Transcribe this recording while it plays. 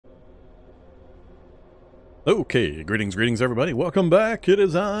Okay, greetings everybody. Welcome back. It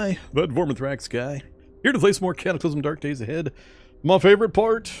is I, that Vorm guy, here to play some more Cataclysm Dark Days Ahead. My favorite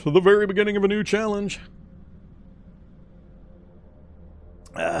part, the very beginning of a new challenge.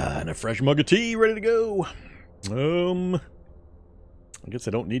 And a fresh mug of tea ready to go. I guess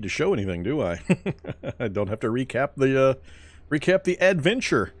I don't need to show anything, do I? I don't have to recap the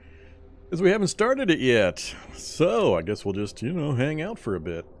adventure, as we haven't started it yet. So, I guess we'll just, hang out for a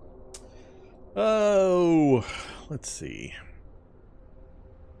bit. Oh, let's see.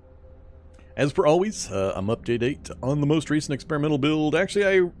 As per always, I'm up-to-date on the most recent experimental build.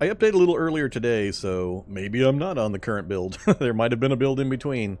 Actually, I updated a little earlier today, so maybe I'm not on the current build. There might have been a build in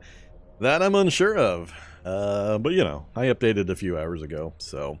between. That I'm unsure of. But, I updated a few hours ago,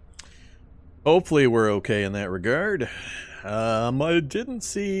 so hopefully we're okay in that regard. I didn't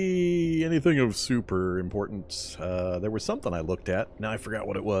see anything of super importance. There was something I looked at. Now I forgot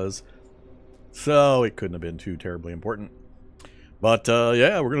what it was. So it couldn't have been too terribly important. But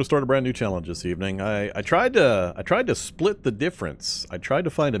yeah, we're going to start a brand new challenge this evening. I tried to split the difference. I tried to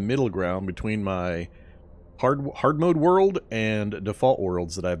find a middle ground between my hard mode world and default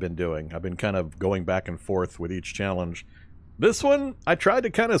worlds that I've been doing. I've been kind of going back and forth with each challenge. This one, I tried to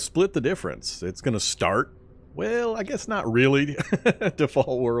kind of split the difference. It's going to start, well, I guess not really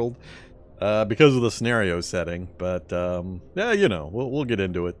default world because of the scenario setting. But yeah, we'll get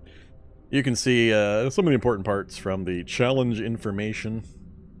into it. You can see some of the important parts from the challenge information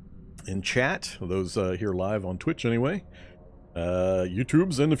in chat. Those here live on Twitch anyway.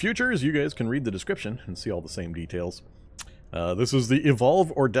 YouTube's in the futures. You guys can read the description and see all the same details. This is the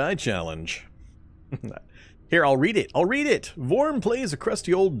Evolve or Die challenge. Here, I'll read it. Vorm plays a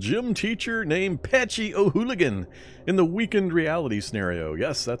crusty old gym teacher named Patchy O'Hooligan in the weakened reality scenario.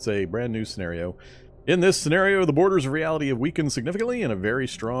 Yes, that's a brand new scenario. In this scenario, the borders of reality have weakened significantly, and a very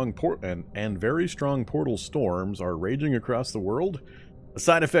strong very strong portal storms are raging across the world. A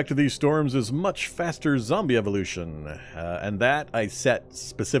side effect of these storms is much faster zombie evolution, and that I set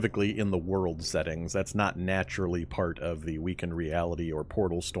specifically in the world settings. That's not naturally part of the weakened reality or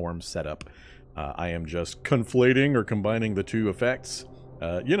portal storm setup. I am just conflating or combining the two effects,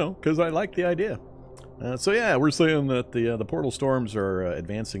 because I like the idea. So yeah, we're saying that the portal storms are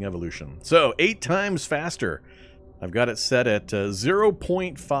advancing evolution. So 8 times faster. I've got it set at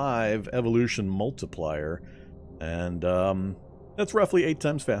 0.5 evolution multiplier, and that's roughly 8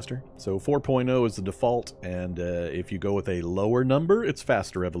 times faster. So 4.0 is the default, and if you go with a lower number, it's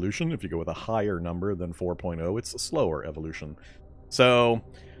faster evolution. If you go with a higher number than 4.0, it's a slower evolution. So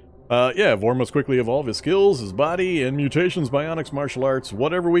yeah, Vorm must quickly evolve his skills, his body, and mutations, bionics, martial arts,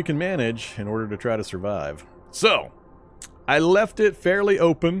 whatever we can manage in order to try to survive. So, I left it fairly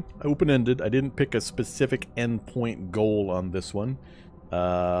open-ended. I didn't pick a specific endpoint goal on this one.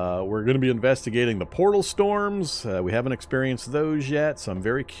 We're going to be investigating the portal storms. We haven't experienced those yet, so I'm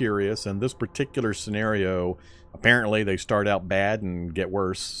very curious. And this particular scenario, apparently they start out bad and get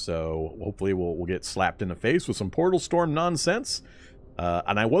worse, so hopefully we'll get slapped in the face with some portal storm nonsense.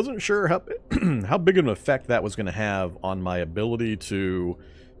 And I wasn't sure how how big of an effect that was going to have on my ability to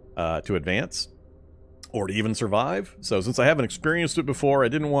advance or to even survive. So since I haven't experienced it before, I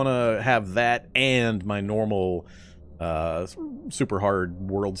didn't want to have that and my normal super hard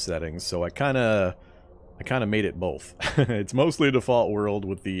world settings. So I kind of made it both. It's mostly a default world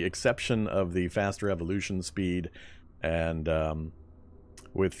with the exception of the faster evolution speed, and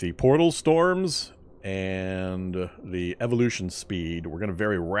with the portal storms and the evolution speed, we're going to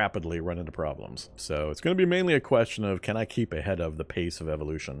very rapidly run into problems. So it's going to be mainly a question of, can I keep ahead of the pace of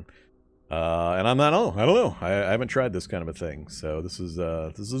evolution? And I don't know. I haven't tried this kind of a thing, so this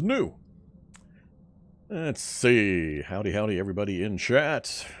is new. Let's see. Howdy everybody in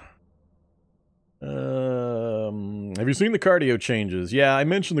chat. Have you seen the cardio changes? Yeah, I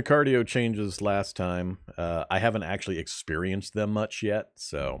mentioned the cardio changes last time. I haven't actually experienced them much yet,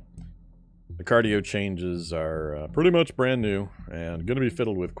 so the cardio changes are pretty much brand new and going to be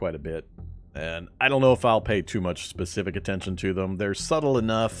fiddled with quite a bit. And I don't know if I'll pay too much specific attention to them. They're subtle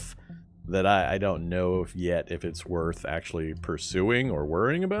enough that I don't know yet if it's worth actually pursuing or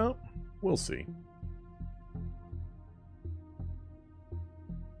worrying about. We'll see.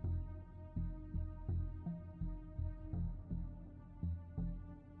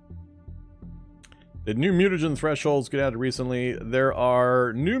 Did new mutagen thresholds get added recently? There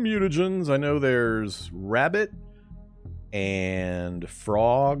are new mutagens. I know there's rabbit and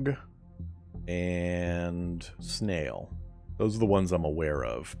frog and snail. Those are the ones I'm aware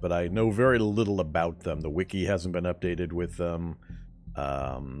of, but I know very little about them. The wiki hasn't been updated with them.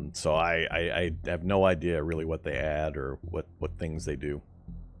 So I have no idea really what they add or what things they do.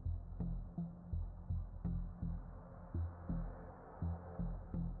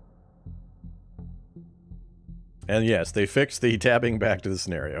 And yes, they fixed the tabbing back to the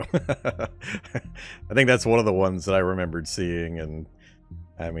scenario. I think that's one of the ones that I remembered seeing, and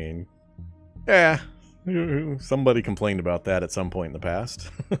I mean, yeah, somebody complained about that at some point in the past.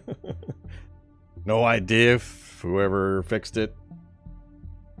 No idea if whoever fixed it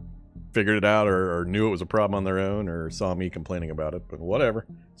figured it out or knew it was a problem on their own or saw me complaining about it, but whatever.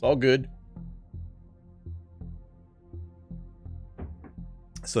 It's all good.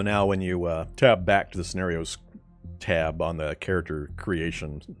 So now when you tab back to the scenarios tab on the character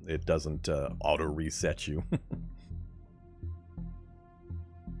creation, it doesn't auto reset you.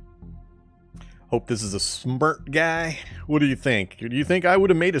 Hope this is a smirt guy. What do you think? Do you think I would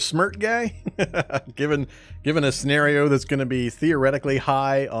have made a smirt guy? given a scenario that's going to be theoretically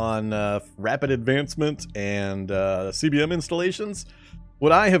high on rapid advancement and CBM installations?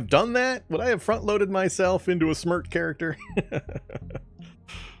 Would I have done that? Would I have front-loaded myself into a smirt character?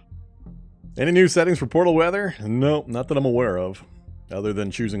 Any new settings for portal weather? No, not that I'm aware of, other than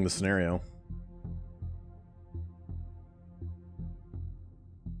choosing the scenario.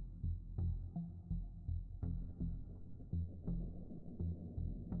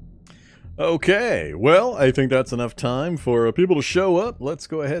 Okay, well, I think that's enough time for people to show up. Let's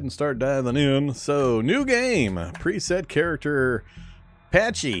go ahead and start diving in. So, new game, preset character,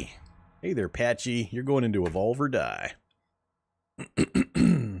 Patchy. Hey there, Patchy. You're going into Evolve or Die.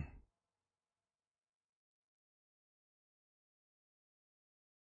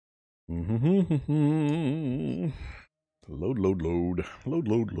 Load, load, load. Load,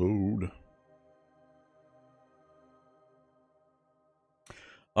 load, load.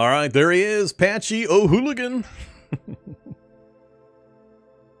 All right, there he is, Patchy O'Hooligan.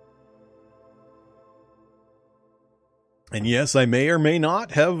 And yes, I may or may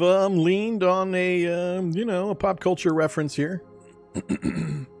not have leaned on a, you know, a pop culture reference here.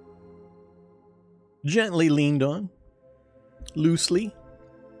 Gently leaned on. Loosely.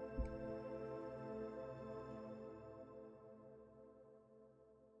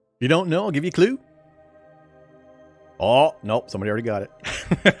 You don't know? I'll give you a clue. Oh, nope, somebody already got it.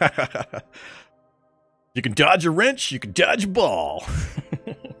 You can dodge a wrench, you can dodge a ball.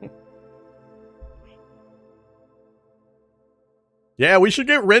 Yeah, we should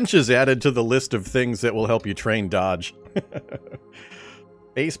get wrenches added to the list of things that will help you train dodge.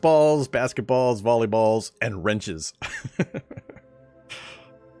 Baseballs, basketballs, volleyballs, and wrenches.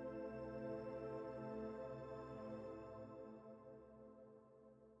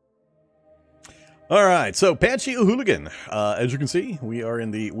 All right, so Patchy O'Hooligan. As you can see, we are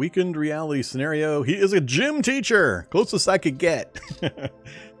in the weakened reality scenario. He is a gym teacher, closest I could get. There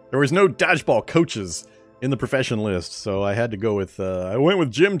was no dodgeball coaches in the profession list, so I had to go with. I went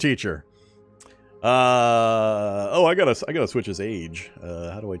with gym teacher. Oh, I gotta switch his age.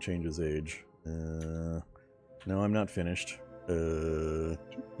 How do I change his age? No, I'm not finished. I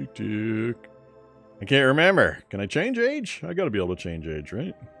can't remember. Can I change age? I gotta be able to change age,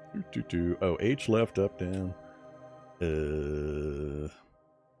 right? Oh, H left, up, down. How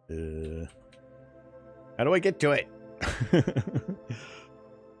do I get to it?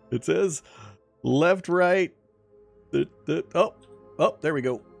 It says left, right. Oh, there we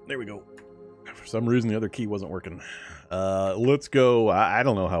go. There we go. For some reason, the other key wasn't working. Let's go. I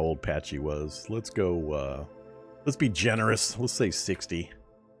don't know how old Patchy was. Let's go. Let's be generous. Let's say 60.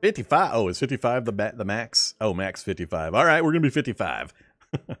 55. Oh, is 55 the max? Oh, max 55. All right, we're going to be 55.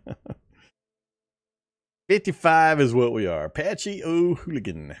 55 is what we are. Patchy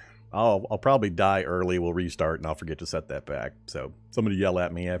O'Hooligan. I'll probably die early. We'll restart, and I'll forget to set that back. So somebody yell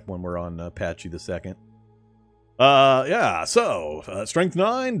at me when we're on Patchy the second. Yeah. So Strength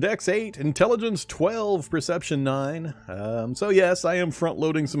 9, Dex 8, Intelligence 12, Perception 9. So yes, I am front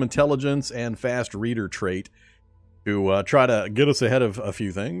loading some intelligence and fast reader trait to try to get us ahead of a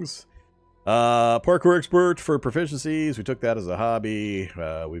few things. Parkour expert for proficiencies. We took that as a hobby.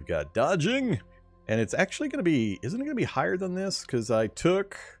 We've got dodging, and it's actually going to be, isn't it going to be higher than this? Because I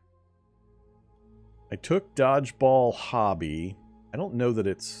took dodgeball hobby. I don't know that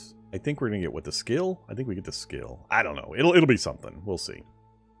it's, I think we're going to get what, the skill? I think we get the skill. I don't know. It'll be something. We'll see.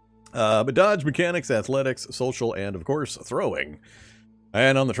 But dodge, mechanics, athletics, social, and of course throwing.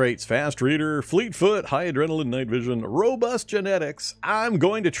 And on the traits, fast reader, fleet foot, high adrenaline, night vision, robust genetics. I'm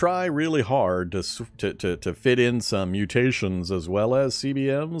going to try really hard to fit in some mutations as well as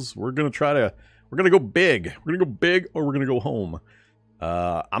CBMs. We're going to go big. We're going to go big, or we're going to go home.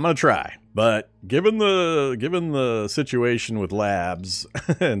 I'm going to try, but given the situation with labs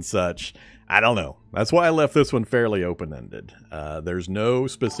and such, I don't know. That's why I left this one fairly open-ended. There's no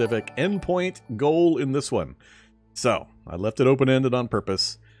specific endpoint goal in this one. So, I left it open-ended on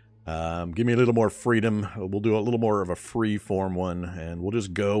purpose. Give me a little more freedom. We'll do a little more of a free form one, and we'll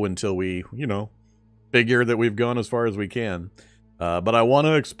just go until we, you know, figure that we've gone as far as we can. But I want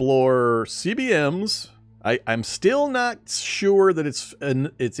to explore CBMs. I'm still not sure that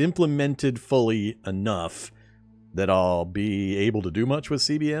it's implemented fully enough that I'll be able to do much with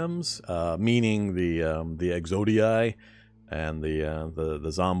CBMs, meaning the Exodii and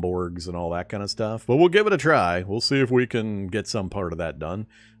the Zomborgs and all that kind of stuff. But we'll give it a try. We'll see if we can get some part of that done,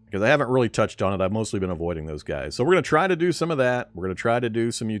 because I haven't really touched on it. I've mostly been avoiding those guys. So we're going to try to do some of that. We're going to try to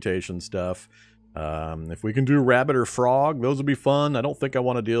do some mutation stuff. If we can do rabbit or frog, those would be fun. I don't think I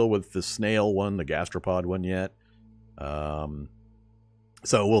want to deal with the snail one, the gastropod one yet.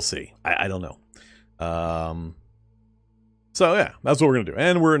 So we'll see. I don't know. So yeah, that's what we're going to do.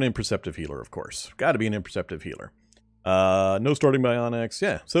 And we're an imperceptive healer, of course. Got to be an imperceptive healer. No starting bionics.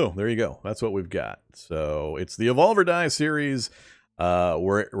 Yeah, so there you go. That's what we've got. So it's the Evolve or Die series.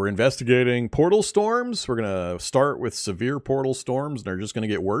 We're investigating portal storms. We're going to start with severe portal storms, and they're just going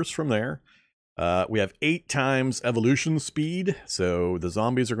to get worse from there. We have 8 times evolution speed, so the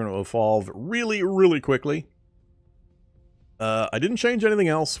zombies are going to evolve really, really quickly. I didn't change anything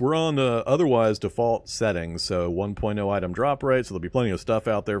else. We're on otherwise default settings, so 1.0 item drop rate, so there'll be plenty of stuff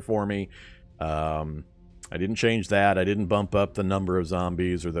out there for me. I didn't change that. I didn't bump up the number of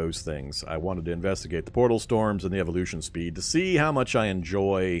zombies or those things. I wanted to investigate the portal storms and the evolution speed to see how much I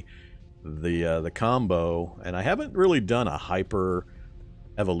enjoy the combo, and I haven't really done a hyper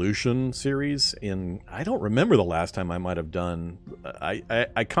evolution series in, I don't remember the last time I might have done.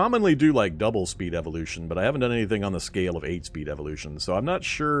 I commonly do like double speed evolution, but I haven't done anything on the scale of 8 speed evolution, so I'm not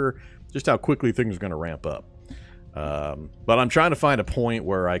sure just how quickly things are going to ramp up. But I'm trying to find a point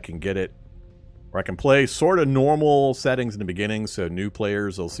where I can get it, where I can play sort of normal settings in the beginning, so new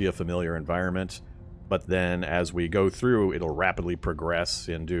players will see a familiar environment, but then as we go through, it'll rapidly progress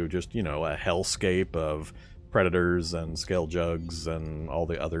into just, you know, a hellscape of predators and scale jugs and all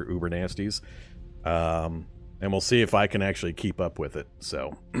the other uber nasties. And we'll see if I can actually keep up with it.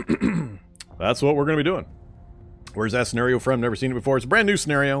 So that's what we're going to be doing. Where's that scenario from? Never seen it before. It's a brand new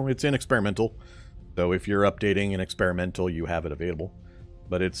scenario. It's in experimental. So if you're updating in experimental, you have it available.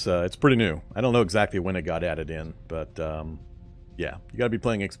 But it's pretty new. I don't know exactly when it got added in, but yeah, you got to be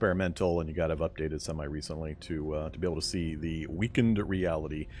playing experimental, and you got to have updated semi-recently to be able to see the weakened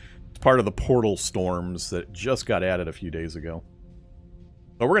reality. It's part of the portal storms that just got added a few days ago.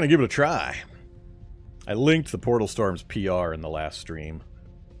 But we're going to give it a try. I linked the portal storms PR in the last stream,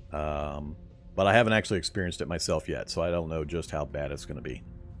 but I haven't actually experienced it myself yet, so I don't know just how bad it's going to be.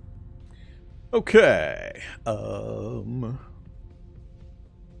 Okay.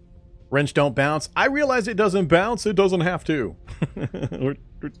 Wrench don't bounce. I realize it doesn't bounce. It doesn't have to.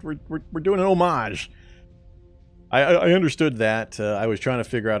 we're doing an homage. I understood that. I was trying to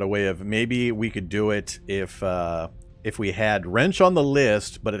figure out a way of maybe we could do it if we had wrench on the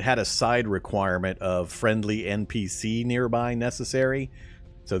list, but it had a side requirement of friendly NPC nearby necessary.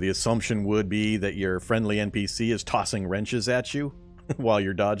 So the assumption would be that your friendly NPC is tossing wrenches at you while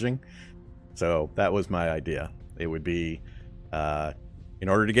you're dodging. So that was my idea. It would be... in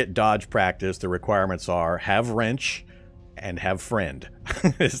order to get dodge practice, the requirements are have wrench and have friend.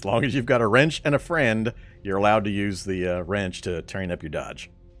 As long as you've got a wrench and a friend, you're allowed to use the wrench to turn up your dodge.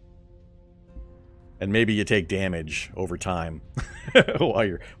 And maybe you take damage over time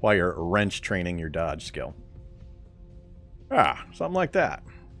while you're wrench training your dodge skill. Something like that.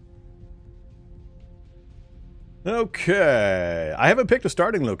 Okay, I haven't picked a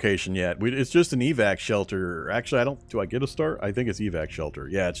starting location yet. It's just an evac shelter. Actually, do I get a start? I think it's evac shelter.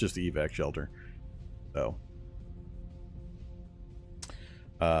 Yeah, it's just the evac shelter. So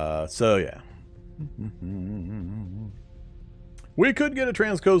yeah. We could get a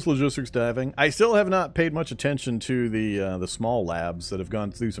transcoast logistics diving. I still have not paid much attention to the small labs that have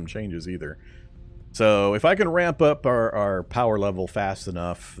gone through some changes either. So if I can ramp up our power level fast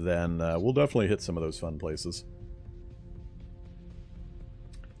enough, then we'll definitely hit some of those fun places.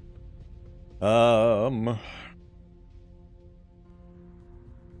 Is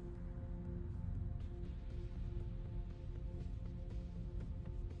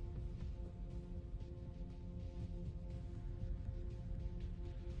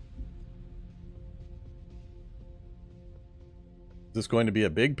this going to be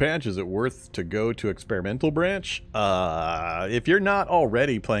a big patch? Is it worth to go to experimental branch? If you're not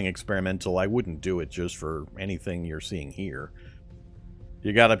already playing experimental, I wouldn't do it just for anything you're seeing here.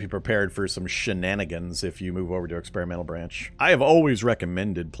 You gotta be prepared for some shenanigans if you move over to experimental branch. I have always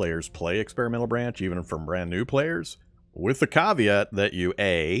recommended players play experimental branch, even from brand new players, with the caveat that you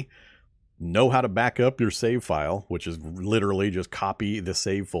A, know how to back up your save file, which is literally just copy the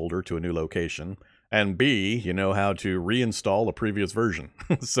save folder to a new location, and B, you know how to reinstall a previous version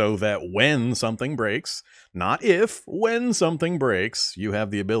so that when something breaks, not if, when something breaks, you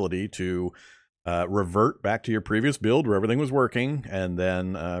have the ability to revert back to your previous build where everything was working, and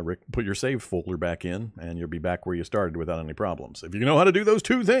then put your save folder back in, and you'll be back where you started without any problems. If you know how to do those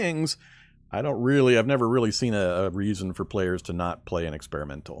two things, I've never really seen a reason for players to not play an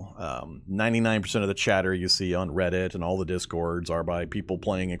experimental. 99% of the chatter you see on Reddit and all the Discords are by people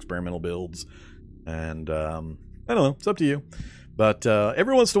playing experimental builds. And I don't know, it's up to you. But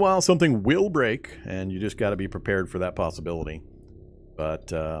every once in a while something will break, and you just got to be prepared for that possibility.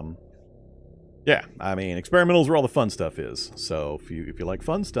 But yeah, I mean, experimental is where all the fun stuff is. So if you like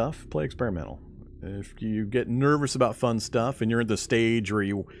fun stuff, play experimental. If you get nervous about fun stuff and you're at the stage where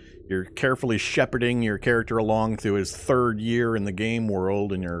you're carefully shepherding your character along through his 3rd year in the game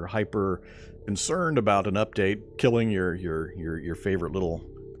world, and you're hyper concerned about an update killing your favorite little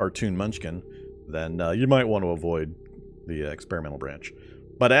cartoon munchkin, then you might want to avoid the experimental branch.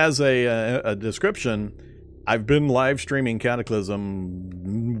 But as a description, I've been live streaming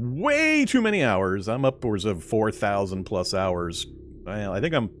Cataclysm way too many hours. I'm upwards of 4,000 plus hours. Well, I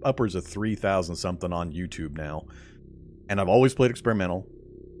think I'm upwards of 3,000 something on YouTube now. And I've always played experimental.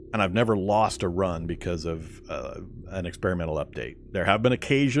 And I've never lost a run because of an experimental update. There have been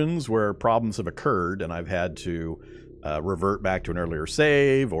occasions where problems have occurred and I've had to revert back to an earlier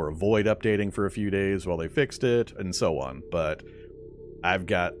save or avoid updating for a few days while they fixed it and so on. But I've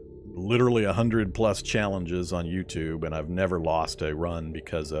got literally 100 plus challenges on YouTube, and I've never lost a run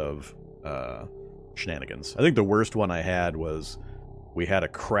because of shenanigans. I think the worst one I had was we had a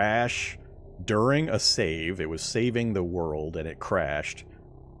crash during a save. It was saving the world and it crashed,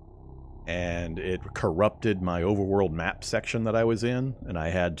 and it corrupted my overworld map section that I was in, and I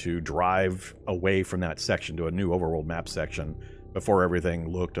had to drive away from that section to a new overworld map section before everything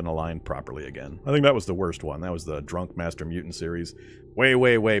looked and aligned properly again. I think that was the worst one. That was the Drunk Master Mutant series way,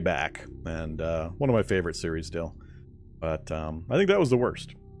 way, way back, and one of my favorite series still. But I think that was the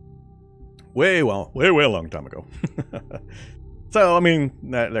worst. Way a long time ago. So, I mean,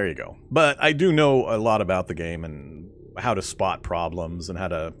 there you go. But I do know a lot about the game and how to spot problems and how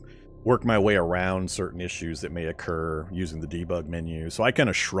to work my way around certain issues that may occur using the debug menu. So I kind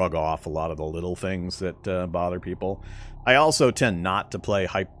of shrug off a lot of the little things that bother people. I also tend not to play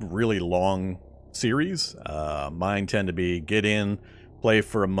really long series. Mine tend to be get in, play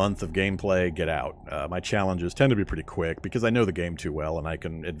for a month of gameplay, get out. My challenges tend to be pretty quick because I know the game too well and I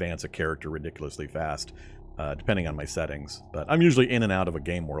can advance a character ridiculously fast, depending on my settings. But I'm usually in and out of a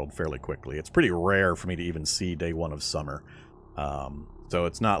game world fairly quickly. It's pretty rare for me to even see day one of summer. So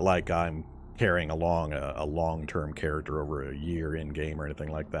it's not like I'm carrying along a long-term character over a year in-game or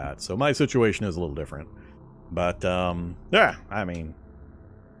anything like that. So my situation is a little different. But, yeah, I mean,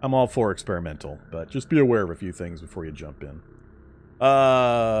 I'm all for experimental, but just be aware of a few things before you jump in.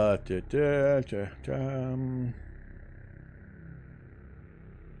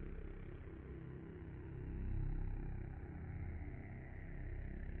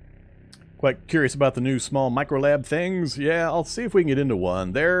 Quite curious about the new small microlab things. Yeah, I'll see if we can get into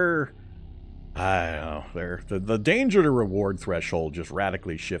one. I don't know, the danger to reward threshold just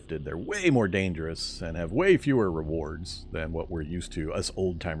radically shifted. They're way more dangerous and have way fewer rewards than what we're used to, us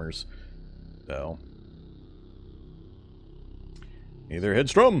old-timers. So, either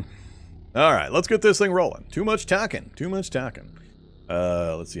headstrom. Alright, let's get this thing rolling. Too much talking.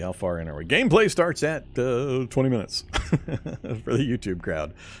 Let's see, how far in are we? Gameplay starts at 20 minutes for the YouTube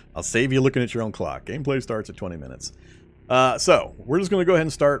crowd. I'll save you looking at your own clock. Gameplay starts at 20 minutes. So, we're just going to go ahead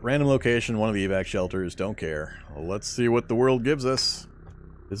and start. Random location, one of the evac shelters. Don't care. Let's see what the world gives us.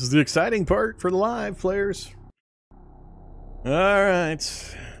 This is the exciting part for the live players.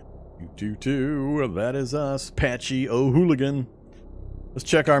 Alright. 222, that is us. Patchy O'Hooligan. Let's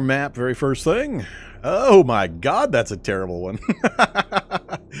check our map very first thing. Oh my god, that's a terrible one.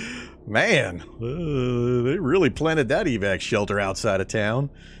 Man, they really planted that evac shelter outside of town.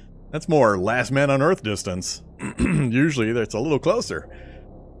 That's more last man on Earth distance. Usually that's a little closer.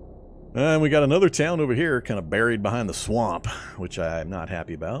 And we got another town over here kind of buried behind the swamp, which I'm not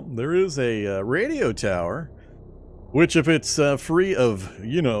happy about. There is a radio tower, which if it's free of,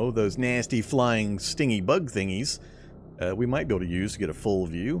 you know, those nasty flying stingy bug thingies, we might be able to use to get a full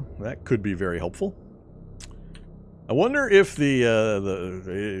view. That could be very helpful. I wonder if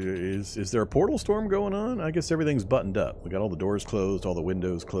is there a portal storm going on? I guess everything's buttoned up. We got all the doors closed, all the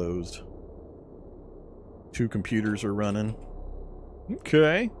windows closed. 2 computers are running.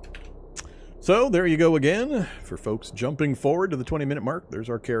 Okay. So there you go again. For folks jumping forward to the 20-minute mark, there's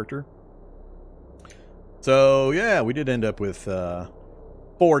our character. So, yeah, we did end up with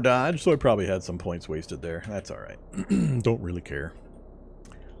 4 dodge, so I probably had some points wasted there. That's alright. Don't really care.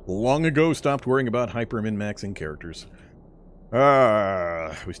 Long ago, stopped worrying about hyper min-maxing characters.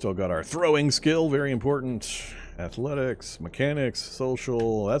 We still got our throwing skill, very important. Athletics, mechanics,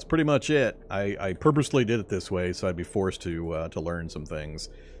 social, that's pretty much it. I purposely did it this way, so I'd be forced to learn some things.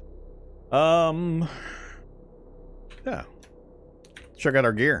 Yeah. Check out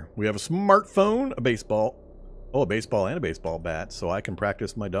our gear. We have a smartphone, a baseball. Oh, a baseball and a baseball bat, so I can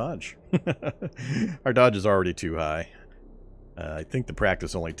practice my dodge. Our dodge is already too high. I think the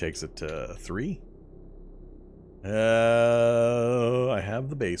practice only takes it to 3. I have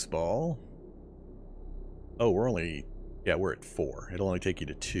the baseball. Oh, we're at 4. It'll only take you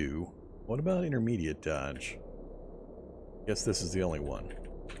to 2. What about intermediate dodge? Guess this is the only one.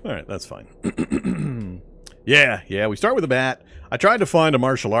 Alright, that's fine. Yeah, we start with a bat. I tried to find a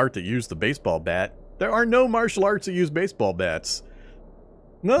martial art that used the baseball bat. There are no martial arts that use baseball bats.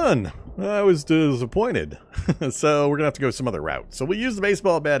 None. I was disappointed. So we're going to have to go some other route. So we use the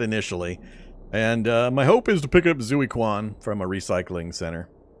baseball bat initially. And my hope is to pick up Zuiquan from a recycling center.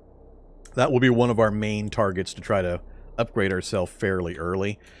 That will be one of our main targets to try to upgrade ourselves fairly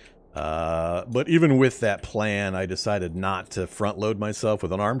early. But even with that plan, I decided not to front load myself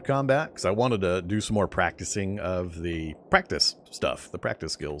with unarmed combat because I wanted to do some more practicing of the practice stuff, the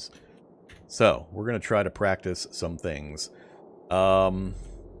practice skills. So we're going to try to practice some things. Yeah,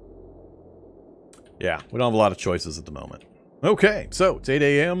 we don't have a lot of choices at the moment. Okay, so it's 8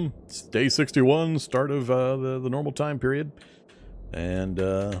 a.m. It's day 61, start of the normal time period. And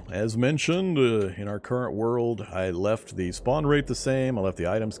as mentioned, in our current world, I left the spawn rate the same, I left the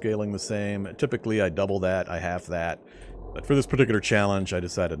item scaling the same. Typically, I double that, I half that. But for this particular challenge, I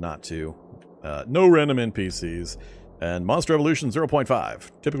decided not to. No random NPCs. And Monster Evolution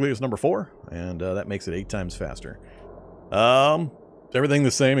 0.5. Typically, it's number 4, and that makes it 8 times faster. Everything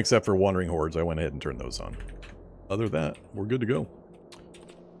the same except for Wandering Hordes. I went ahead and turned those on. Other than that, we're good to go.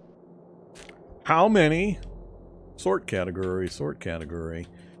 How many? Sort category.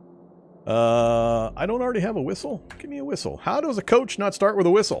 I don't already have a whistle? Give me a whistle. How does a coach not start with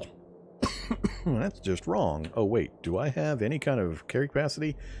a whistle? That's just wrong. Oh, wait. Do I have any kind of carry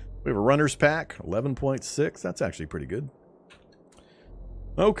capacity? We have a runner's pack, 11.6. That's actually pretty good.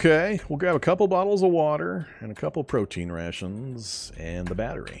 Okay, we'll grab a couple bottles of water and a couple protein rations and the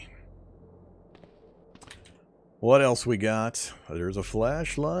battery. What else we got? There's a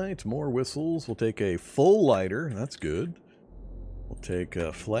flashlight, more whistles. We'll take a full lighter. That's good. We'll take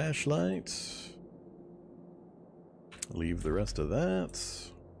a flashlight. Leave the rest of that.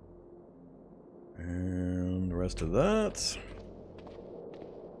 And the rest of that.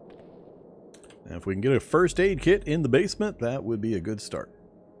 And if we can get a first aid kit in the basement, that would be a good start.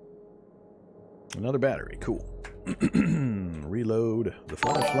 Another battery. Cool. Reload the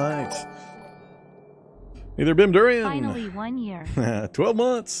flashlight. Either Bim Durian. Finally 1 year. 12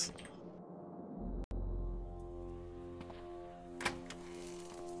 months.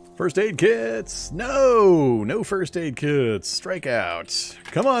 First aid kits. No first aid kits. Strikeout.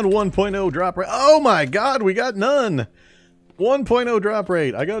 Come on, 1.0 drop rate. Oh my god, we got none. 1.0 drop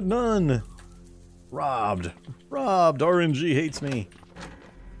rate. I got none. Robbed. RNG hates me.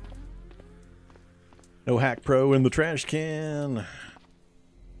 No Hack Pro in the trash can.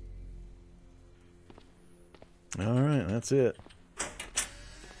 Alright, that's it.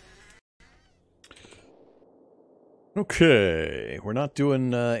 Okay, we're not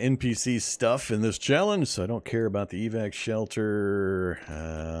doing NPC stuff in this challenge, so I don't care about the evac shelter.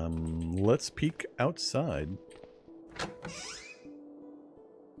 Let's peek outside.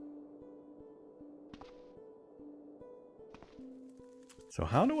 So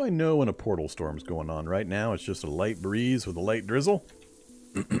how do I know when a portal storm's going on? Right now it's just a light breeze with a light drizzle.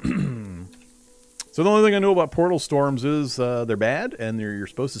 So the only thing I know about portal storms is they're bad and you're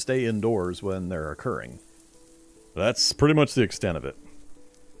supposed to stay indoors when they're occurring. That's pretty much the extent of it.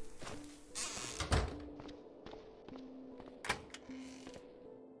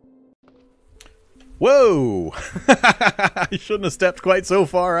 Whoa! I shouldn't have stepped quite so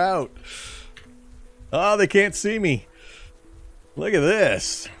far out. Oh, they can't see me. Look at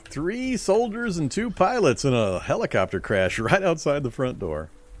this. 3 soldiers and 2 pilots in a helicopter crash right outside the front door.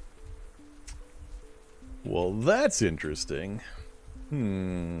 Well, that's interesting.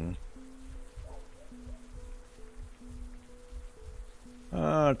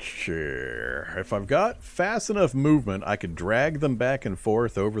 Sure. If I've got fast enough movement, I could drag them back and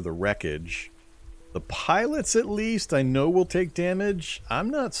forth over the wreckage. The pilots, at least, I know will take damage. I'm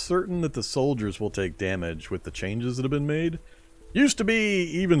not certain that the soldiers will take damage with the changes that have been made. Used to be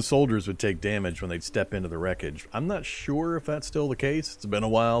even soldiers would take damage when they'd step into the wreckage. I'm not sure if that's still the case. It's been a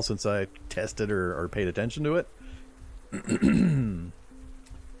while since I tested or paid attention to it.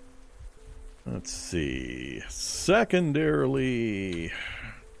 Let's see. Secondarily,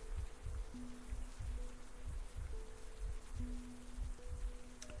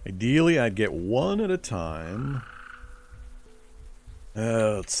 ideally I'd get one at a time.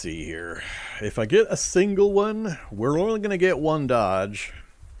 Let's see here. If I get a single one, we're only going to get one dodge,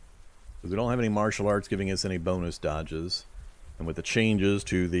 because we don't have any martial arts giving us any bonus dodges. And with the changes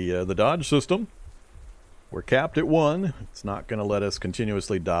to the dodge system, we're capped at one. It's not going to let us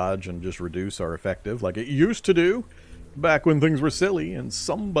continuously dodge and just reduce our effective like it used to do back when things were silly, and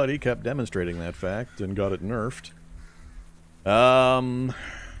somebody kept demonstrating that fact and got it nerfed. I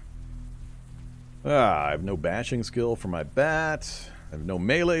have no bashing skill for my bat. I have no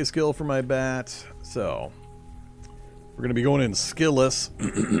melee skill for my bat. So, we're going to be going in skillless.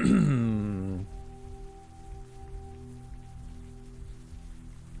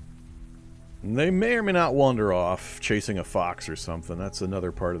 They may or may not wander off, chasing a fox or something. That's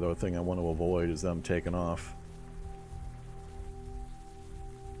another part of the thing I want to avoid, is them taking off.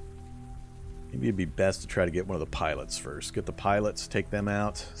 Maybe it'd be best to try to get one of the pilots first. Get the pilots, take them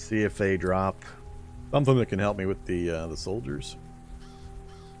out, see if they drop something that can help me with the soldiers.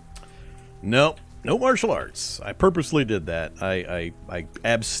 Nope, no martial arts. I purposely did that. I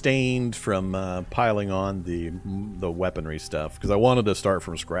abstained from piling on the weaponry stuff because I wanted to start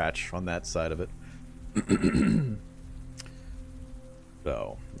from scratch on that side of it.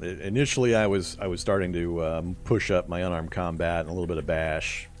 So initially, I was starting to push up my unarmed combat and a little bit of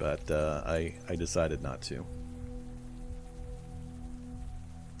bash, but I decided not to.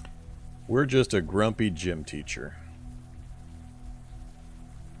 We're just a grumpy gym teacher.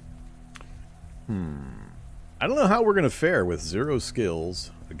 I don't know how we're going to fare with 0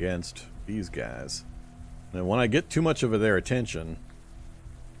 skills against these guys. And when I get too much of their attention,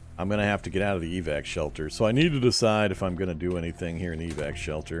 I'm going to have to get out of the evac shelter. So I need to decide if I'm going to do anything here in the evac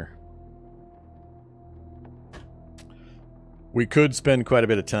shelter. We could spend quite a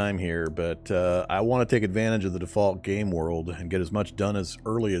bit of time here, but I want to take advantage of the default game world and get as much done as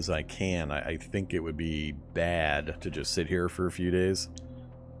early as I can. I think it would be bad to just sit here for a few days.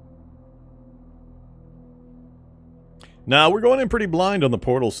 Now, we're going in pretty blind on the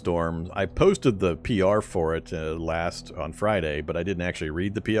Portal Storm. I posted the PR for it last on Friday, but I didn't actually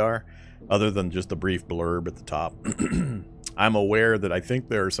read the PR, other than just a brief blurb at the top. I'm aware that I think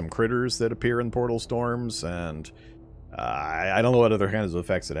there are some critters that appear in Portal Storms, and I don't know what other kinds of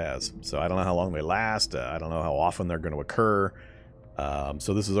effects it has. So I don't know how long they last. I don't know how often they're going to occur.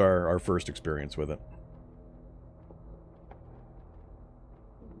 So this is our first experience with it.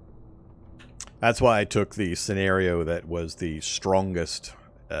 That's why I took the scenario that was the strongest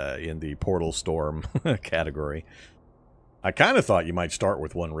in the Portal Storm category. I kind of thought you might start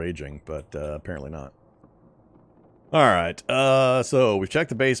with one raging, but apparently not. Alright, so we've checked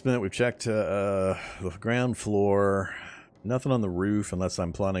the basement, we've checked the ground floor. Nothing on the roof unless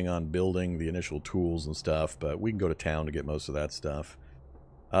I'm planning on building the initial tools and stuff, but we can go to town to get most of that stuff.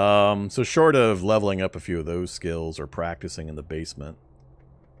 So short of leveling up a few of those skills or practicing in the basement,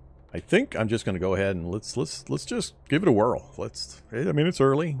 I think I'm just going to go ahead and let's just give it a whirl. I mean, it's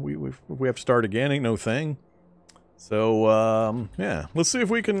early. We have to start again. Ain't no thing. So yeah, let's see if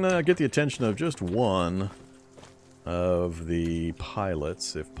we can get the attention of just one of the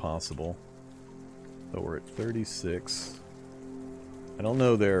pilots, if possible. So we're at 36. I don't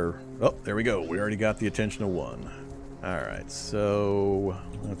know their... Oh, there we go. We already got the attention of one. All right, so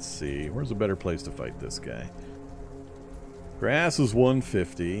let's see. Where's a better place to fight this guy? Grass is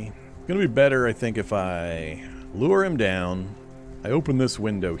 150. It's going to be better, I think, if I lure him down. I open this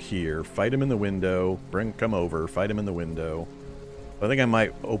window here, fight him in the window, come over, fight him in the window. I think I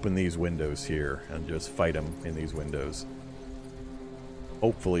might open these windows here and just fight him in these windows.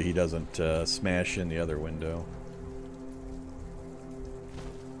 Hopefully he doesn't smash in the other window.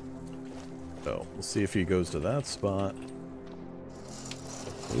 So, we'll see if he goes to that spot.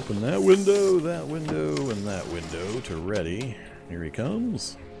 Open that window, and that window to ready. Here he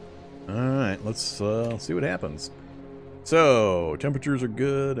comes. Alright, let's see what happens. So, temperatures are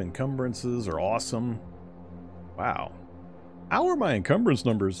good, encumbrances are awesome. Wow. How are my encumbrance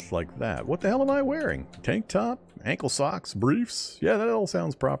numbers like that? What the hell am I wearing? Tank top, ankle socks, briefs? Yeah, that all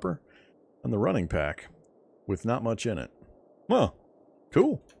sounds proper. And the running pack, with not much in it. Well,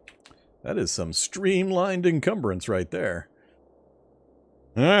 cool. That is some streamlined encumbrance right there.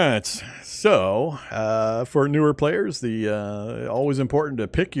 Alright, so for newer players, always important to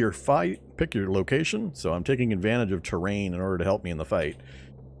pick your location. So I'm taking advantage of terrain in order to help me in the fight.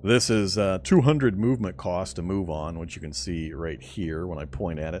 This is 200 movement cost to move on, which you can see right here when I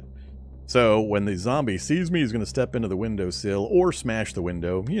point at it. So when the zombie sees me, he's going to step into the windowsill or smash the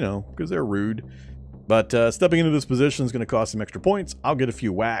window, you know, because they're rude. But stepping into this position is going to cost some extra points. I'll get a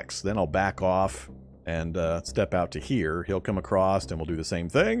few whacks, then I'll back off and step out to here. He'll come across and we'll do the same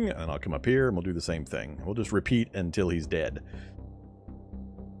thing, and I'll come up here and we'll do the same thing. We'll just repeat until he's dead.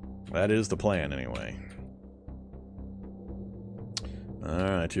 That is the plan anyway.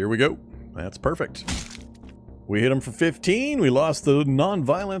 Alright, here we go. That's perfect. We hit him for 15. We lost the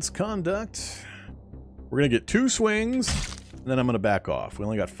non-violence conduct. We're going to get 2 swings, and then I'm going to back off. We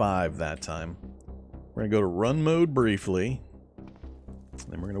only got 5 that time. We're going to go to run mode briefly.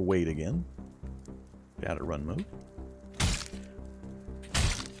 Then we're going to wait again. Out of run mode.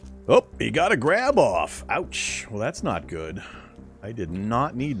 Oh, he got a grab off. Ouch. Well, that's not good. I did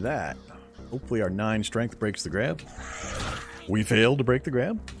not need that. Hopefully our 9 strength breaks the grab. We failed to break the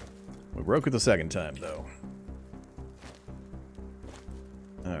grab. We broke it the second time, though.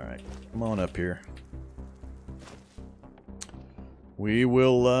 Alright, come on up here. We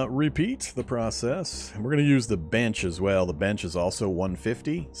will repeat the process. And we're going to use the bench as well. The bench is also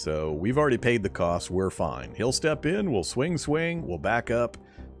 150, so we've already paid the cost. We're fine. He'll step in, we'll swing, we'll back up.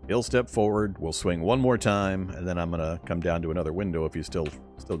 He'll step forward, we'll swing one more time, and then I'm going to come down to another window if he's still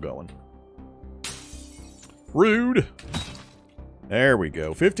going. Rude! There we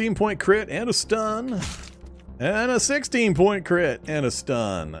go. 15-point crit and a stun. And a 16-point crit and a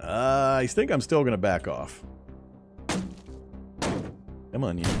stun. I think I'm still going to back off. Come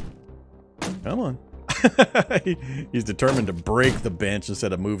on, you. Come on. He's determined to break the bench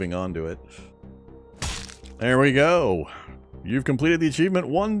instead of moving onto it. There we go. You've completed the achievement.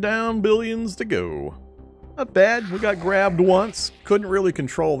 1 down, billions to go. Not bad. We got grabbed once. Couldn't really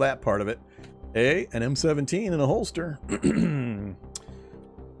control that part of it. An M17 in a holster.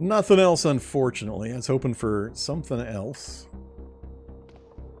 Nothing else, unfortunately. I was hoping for something else.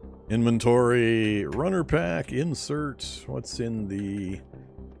 Inventory, runner pack, insert. What's in the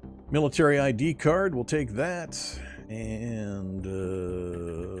military ID card? We'll take that. And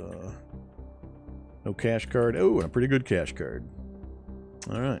no cash card. Oh, and a pretty good cash card.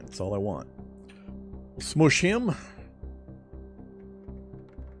 Alright, that's all I want. We'll smush him.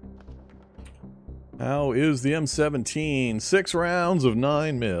 How is the M17? 6 rounds of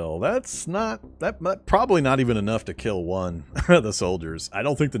 9mm. That's probably not even enough to kill one of the soldiers. I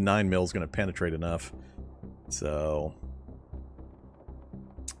don't think the 9mm is going to penetrate enough. So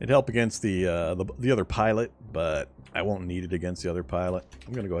it'd help against the other pilot, but I won't need it against the other pilot.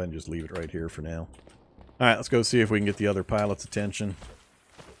 I'm going to go ahead and just leave it right here for now. All right, let's go see if we can get the other pilot's attention.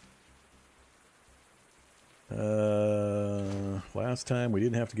 Last time we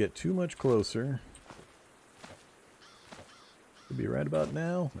didn't have to get too much closer. Could be right about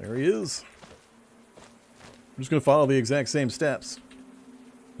now. There he is. I'm just going to follow the exact same steps.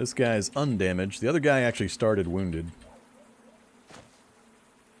 This guy's undamaged. The other guy actually started wounded.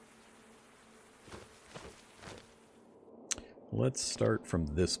 Let's start from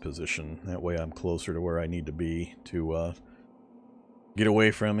this position. That way I'm closer to where I need to be to get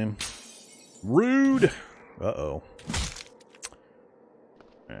away from him. Rude! Uh-oh.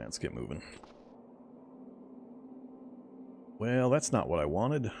 Alright, let's get moving. Well, that's not what I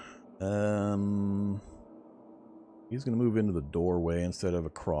wanted. He's going to move into the doorway instead of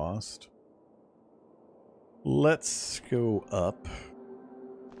across. Let's go up.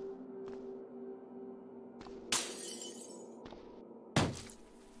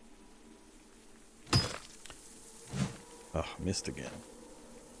 Oh, missed again.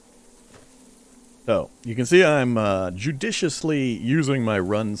 So, you can see I'm judiciously using my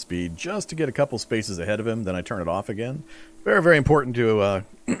run speed just to get a couple spaces ahead of him, then I turn it off again. Very, very important to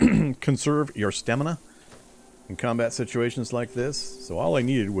conserve your stamina in combat situations like this. So all I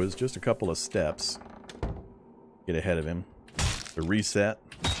needed was just a couple of steps. Get ahead of him. To reset.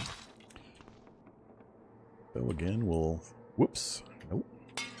 So again, we'll... Whoops. Nope.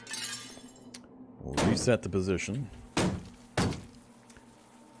 We'll reset the position.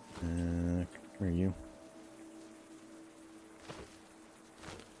 Come here, you.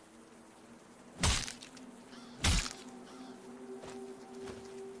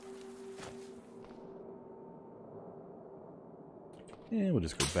 And we'll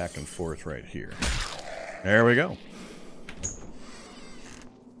just go back and forth right here. There we go.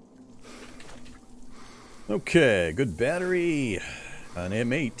 Okay, good battery. An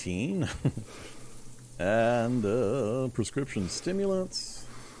M18. And prescription stimulants.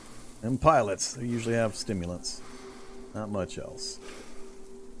 And pilots, they usually have stimulants. Not much else.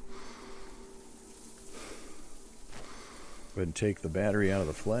 Go ahead and take the battery out of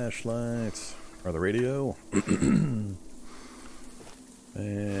the flashlight, or the radio.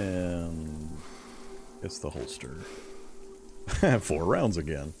 And it's the holster. 4 rounds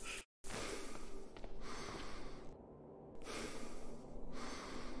again.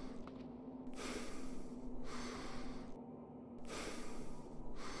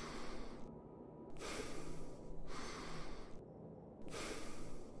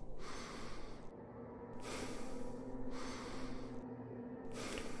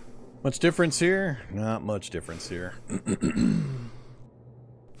 Much difference here? Not much difference here.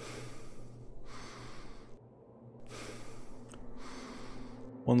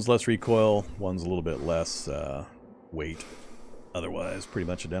 One's less recoil, one's a little bit less weight. Otherwise, pretty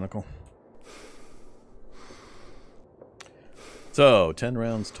much identical. So, 10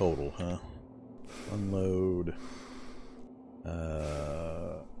 rounds total, huh? Unload.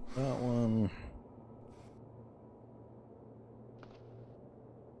 That one.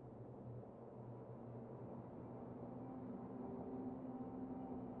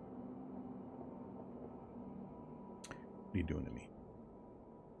 What are you doing to me?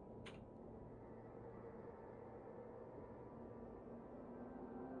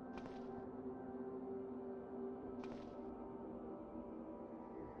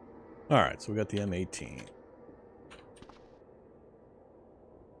 Alright, so we got the M18.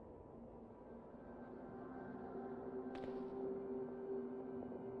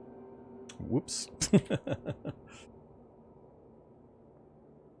 Whoops.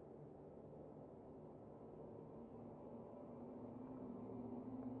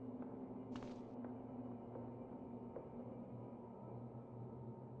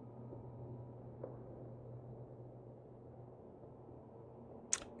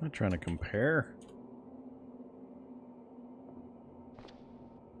 I'm not trying to compare.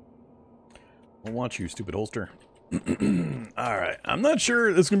 I'll watch you, stupid holster. Alright, I'm not sure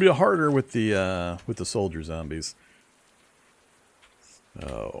it's gonna be harder with the soldier zombies.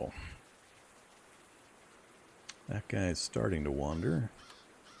 So that guy's starting to wander.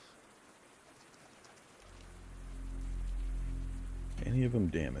 Any of them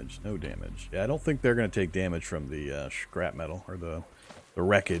damaged? No damage. Yeah, I don't think they're gonna take damage from the scrap metal or the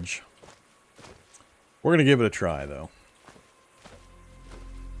wreckage. We're gonna give it a try though.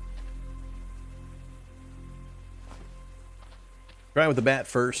 Try with the bat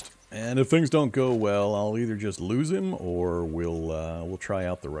first, and if things don't go well, I'll either just lose him or we'll try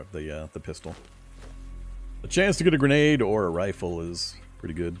out the pistol. The chance to get a grenade or a rifle is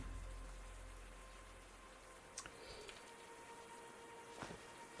pretty good.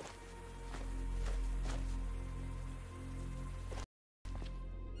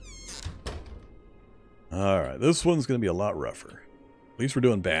 Alright, this one's going to be a lot rougher. At least we're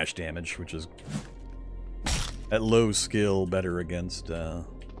doing bash damage, which is at low skill better against...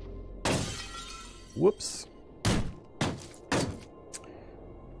 Whoops.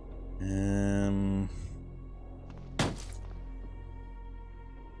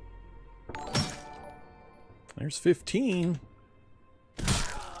 There's 15.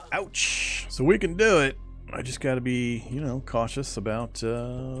 Ouch. So we can do it. I just got to be, you know, cautious about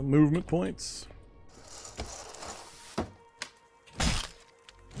movement points.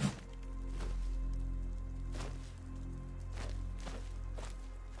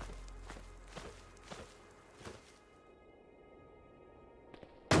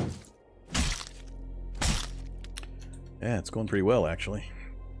 Yeah, it's going pretty well, actually.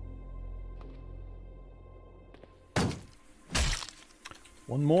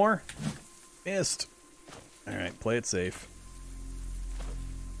 One more. Missed. Alright, play it safe.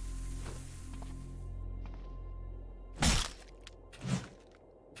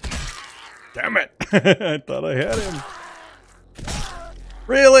 Damn it! I thought I had him.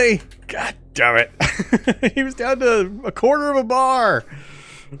 Really? God damn it. He was down to a quarter of a bar.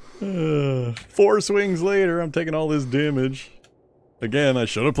 4 swings later, I'm taking all this damage. Again, I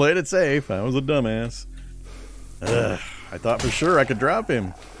should have played it safe. I was a dumbass. I thought for sure I could drop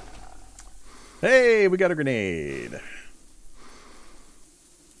him. Hey, we got a grenade.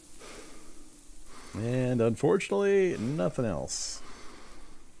 And unfortunately, nothing else.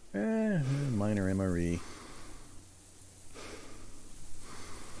 Minor MRE.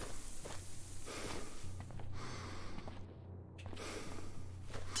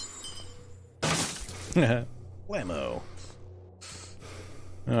 Blammo.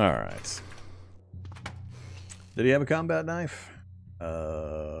 Alright. Did he have a combat knife?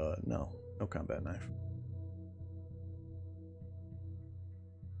 No. No combat knife.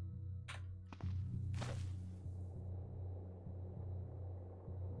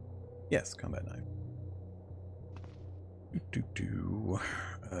 Yes, combat knife.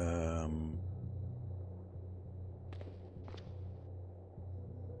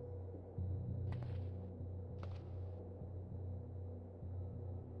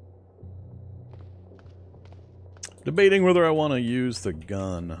 Debating whether I want to use the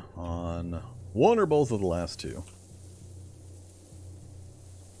gun on one or both of the last two.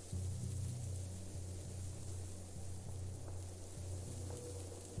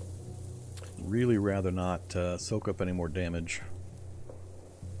 Really rather not soak up any more damage.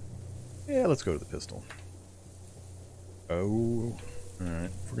 Yeah, let's go to the pistol. Oh,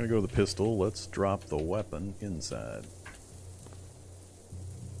 alright. If we're going to go to the pistol, let's drop the weapon inside.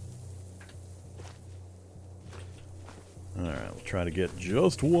 Alright, we'll try to get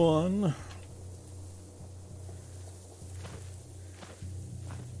just one.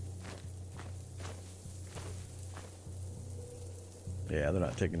 Yeah, they're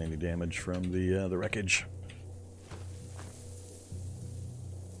not taking any damage from the wreckage.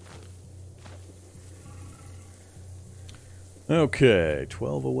 Okay,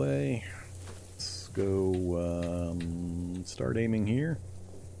 12 away. Let's go start aiming here.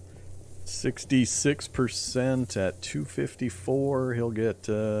 66% at 254. He'll get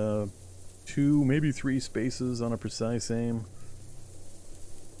 2, maybe 3 spaces on a precise aim.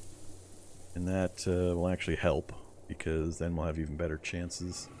 And that will actually help, because then we'll have even better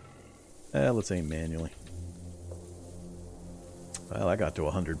chances. Let's aim manually. Well, I got to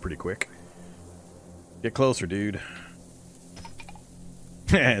 100 pretty quick. Get closer, dude.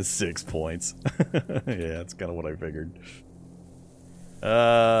 6 points. Yeah, that's kind of what I figured.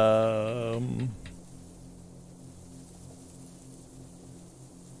 And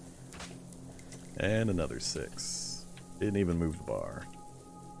another 6. Didn't even move the bar.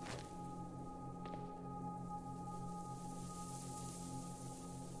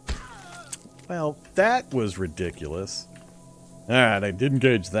 Well, that was ridiculous. Alright, I didn't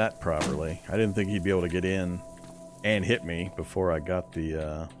gauge that properly. I didn't think he'd be able to get in and hit me before I got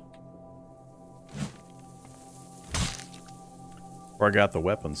the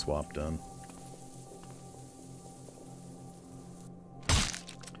weapon swap done.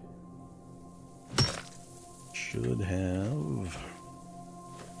 Should have...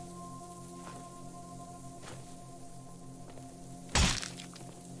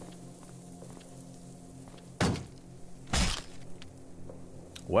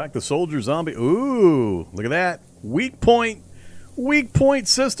 Whack the soldier zombie. Ooh, look at that. Weak point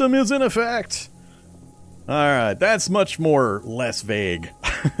system is in effect. Alright, that's much more less vague.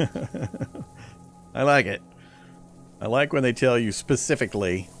 I like it. I like when they tell you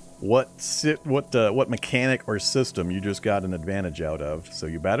specifically what mechanic or system you just got an advantage out of. So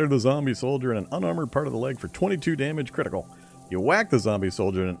you batter the zombie soldier in an unarmored part of the leg for 22 damage critical. You whack the zombie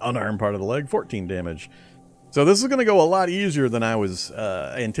soldier in an unarmed part of the leg, 14 damage. So this is going to go a lot easier than I was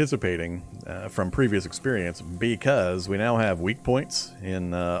anticipating from previous experience, because we now have weak points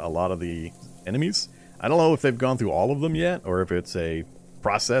in a lot of the enemies. I don't know if they've gone through all of them yet, or if it's a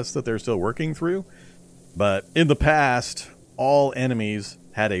process that they're still working through. But in the past, all enemies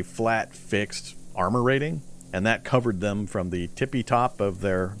had a flat, fixed armor rating, and that covered them from the tippy top of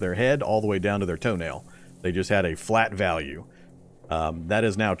their head all the way down to their toenail. They just had a flat value. That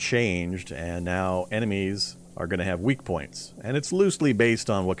has now changed, and now enemies are going to have weak points, and it's loosely based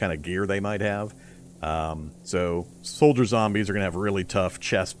on what kind of gear they might have. So soldier zombies are going to have really tough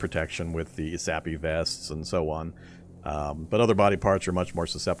chest protection with the sappy vests and so on, but other body parts are much more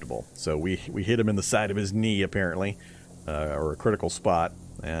susceptible. So we hit him in the side of his knee, apparently, or a critical spot,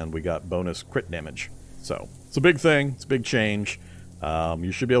 and we got bonus crit damage. So it's a big thing, it's a big change.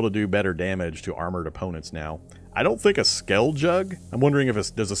 You should be able to do better damage to armored opponents now. I don't think a Skell Jug. I'm wondering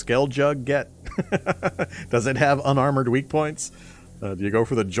if does a Skell Jug get... Does it have unarmored weak points? Do you go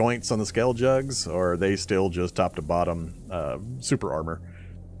for the joints on the Skell Jugs, or are they still just top to bottom super armor?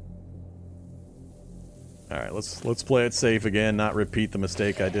 Alright, let's play it safe again, not repeat the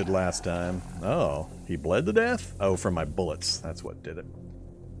mistake I did last time. Oh, he bled to death? Oh, from my bullets. That's what did it.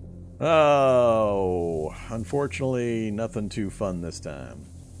 Oh, unfortunately, nothing too fun this time.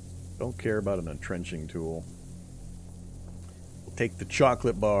 Don't care about an entrenching tool. Take the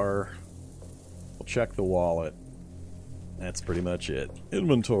chocolate bar. We'll check the wallet. That's pretty much it.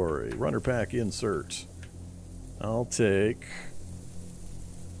 Inventory. Runner pack insert. I'll take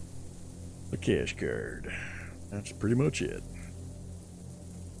the cash card. That's pretty much it.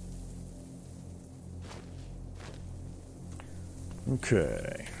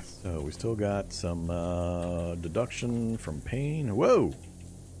 Okay. So we still got some deduction from pain. Whoa!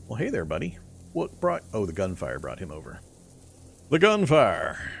 Well, hey there, buddy. What brought... Oh, the gunfire brought him over. The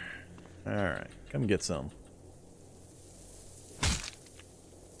gunfire. Alright, come get some.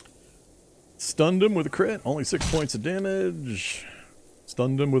 Stunned him with a crit, only 6 points of damage.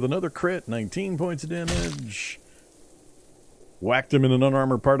 Stunned him with another crit, 19 points of damage. Whacked him in an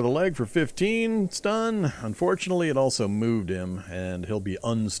unarmored part of the leg for 15 stun. Unfortunately, it also moved him, and he'll be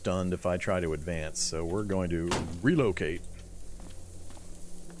unstunned if I try to advance, so we're going to relocate.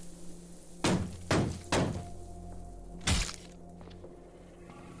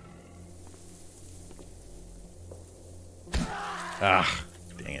 Ah,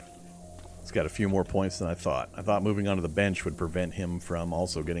 dang it. It's got a few more points than I thought. I thought moving onto the bench would prevent him from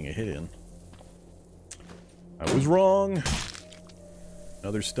also getting a hit in. I was wrong.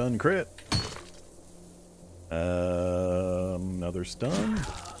 Another stun crit. Another stun.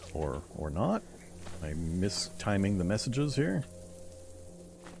 Or not. I'm mistiming the messages here.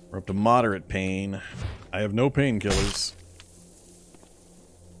 We're up to moderate pain. I have no painkillers.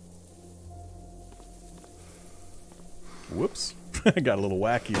 Whoops. I got a little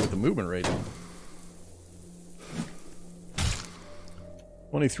wacky with the movement rate.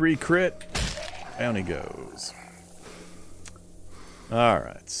 23 crit. Down he goes.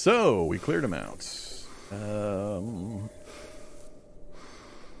 Alright, so we cleared him out.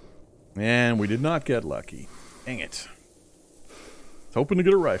 And we did not get lucky. Dang it. I was hoping to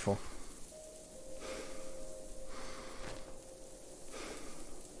get a rifle.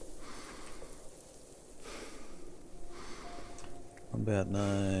 Combat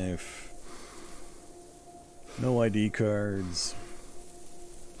knife. No ID cards.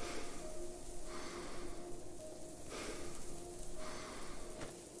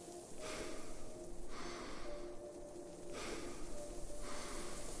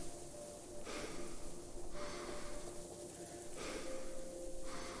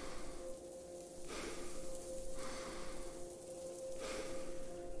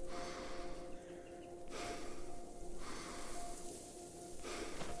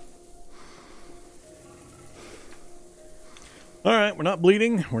 Alright, we're not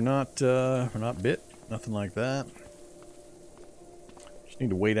bleeding, we're not bit, nothing like that. Just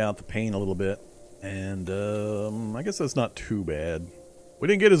need to wait out the pain a little bit. And I guess that's not too bad. We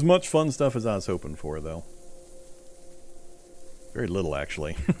didn't get as much fun stuff as I was hoping for, though. Very little,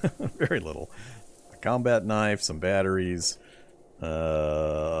 actually. Very little. A combat knife, some batteries, an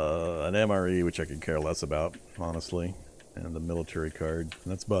MRE, which I could care less about, honestly, and the military card.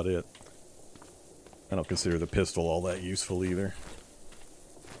 And that's about it. I don't consider the pistol all that useful either.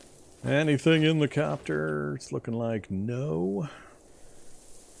 Anything in the copter? It's looking like no.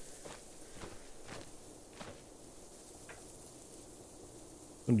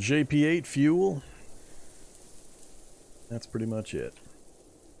 Some JP8 fuel. That's pretty much it.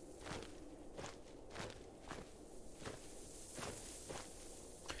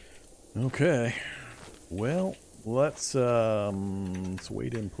 Okay. Well, let's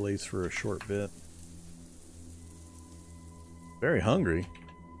wait in place for a short bit. Very hungry.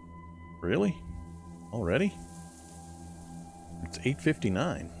 Really? Already? It's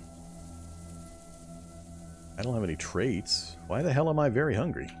 8:59. I don't have any traits. Why the hell am I very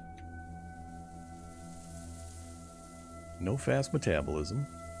hungry? No fast metabolism.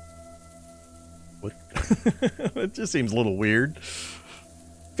 What? It just seems a little weird.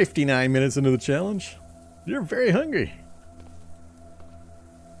 59 minutes into the challenge. You're very hungry.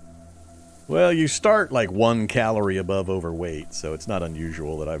 Well, you start like 1 calorie above overweight, so it's not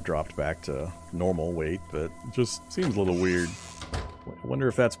unusual that I've dropped back to normal weight, but it just seems a little weird. I wonder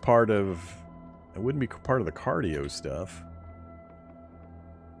if that's part of... It wouldn't be part of the cardio stuff.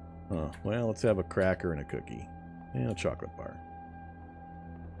 Huh. Well, let's have a cracker and a cookie. And a chocolate bar.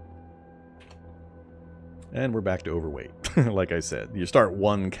 And we're back to overweight. Like I said, you start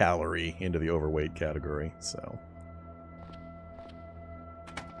 1 calorie into the overweight category, so...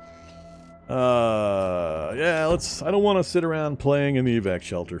 yeah, I don't want to sit around playing in the evac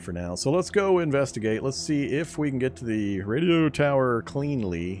shelter for now, so let's go investigate. Let's see if we can get to the radio tower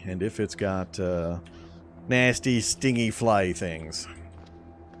cleanly, and if it's got, nasty, stingy fly things.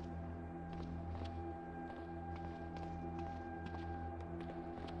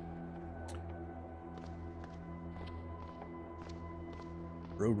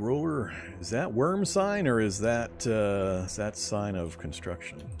 Road roller, is that worm sign, or is that sign of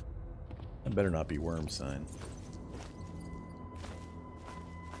construction? That better not be worm sign.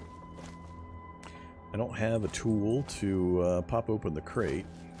 I don't have a tool to pop open the crate.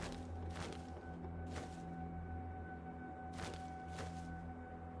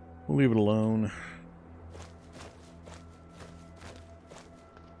 We'll leave it alone.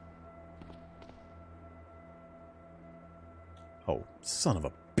 Oh, son of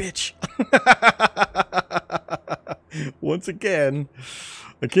a bitch. Once again,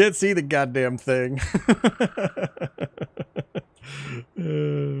 I can't see the goddamn thing.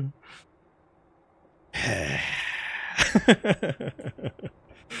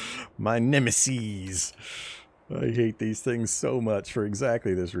 My nemesis. I hate these things so much for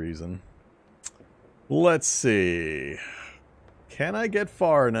exactly this reason. Let's see. Can I get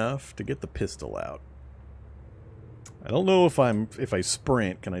far enough to get the pistol out? I don't know if I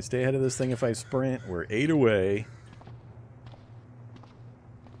sprint. Can I stay ahead of this thing if I sprint? We're 8 away.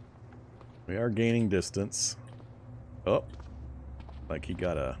 We are gaining distance. Oh. Like he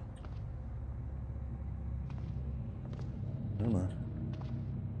got a... I don't know.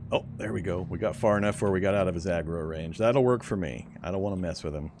 Oh, there we go. We got far enough where we got out of his aggro range. That'll work for me. I don't want to mess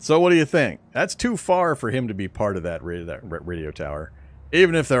with him. So what do you think? That's too far for him to be part of that radio tower.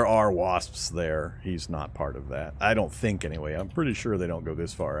 Even if there are wasps there, he's not part of that. I don't think anyway. I'm pretty sure they don't go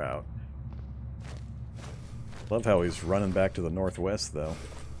this far out. Love how he's running back to the northwest, though.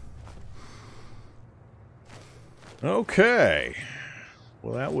 Okay.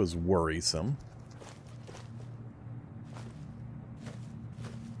 Well, that was worrisome.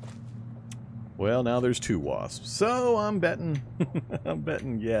 Well, now there's 2 wasps. So I'm betting, I'm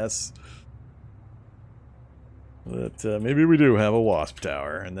betting yes. But maybe we do have a wasp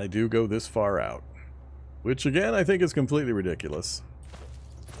tower, and they do go this far out. Which, again, I think is completely ridiculous.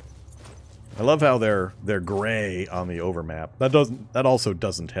 I love how they're gray on the overmap. That also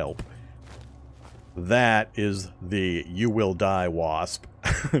doesn't help. That is the you will die wasp.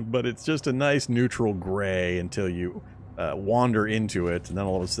 But it's just a nice neutral gray until you wander into it, and then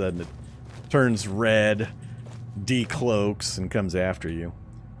all of a sudden it turns red, decloaks, and comes after you.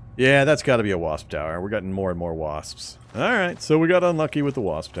 Yeah, that's got to be a wasp tower. We're getting more and more wasps. Alright, so we got unlucky with the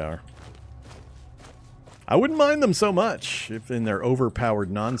wasp tower. I wouldn't mind them so much, if in their overpowered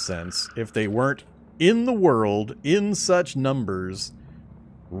nonsense, if they weren't in the world, in such numbers,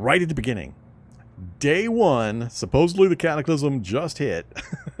 right at the beginning. Day 1, supposedly the Cataclysm just hit,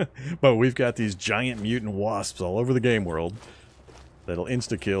 but we've got these giant mutant wasps all over the game world that'll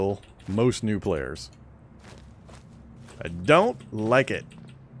insta-kill most new players. I don't like it.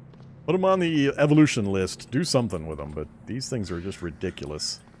 Put them on the evolution list. Do something with them, but these things are just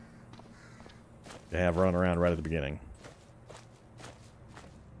ridiculous to have run around right at the beginning.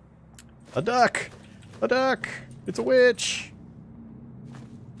 A duck! A duck! It's a witch!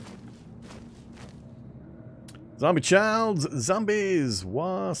 Zombie childs, zombies,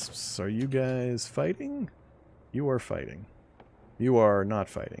 wasps. Are you guys fighting? You are fighting. You are not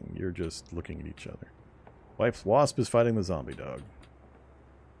fighting. You're just looking at each other. Wasp is fighting the zombie dog.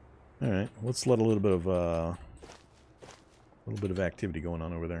 Alright, let's let a little bit of activity going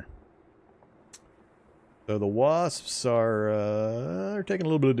on over there. So the wasps are taking a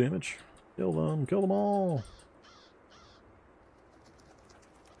little bit of damage. Kill them all.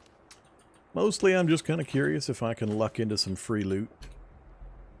 Mostly I'm just kind of curious if I can luck into some free loot.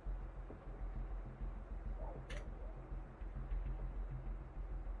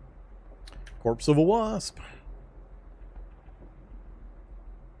 Corpse of a wasp. I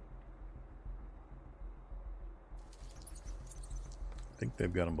think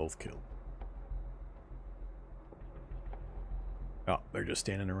they've got them both killed. Oh, they're just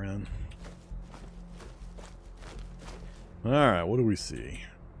standing around. Alright, what do we see?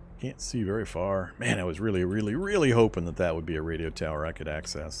 Can't see very far. Man, I was really hoping that that would be a radio tower I could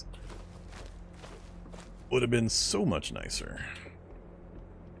access. Would have been so much nicer.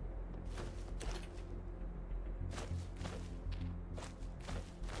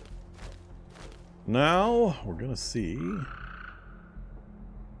 Now, we're gonna see. You're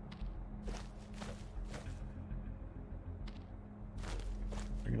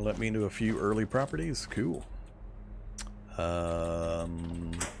gonna let me into a few early properties? Cool.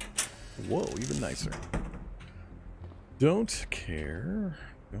 Whoa, even nicer. Don't care.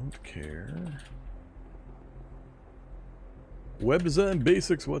 Don't care. Web design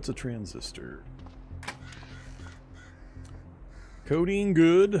basics, what's a transistor? Coding,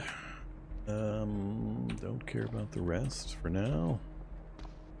 good. Don't care about the rest for now.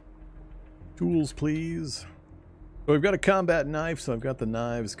 Tools, please. So we've got a combat knife, so I've got the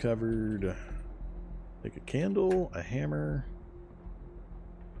knives covered. Take a candle, a hammer.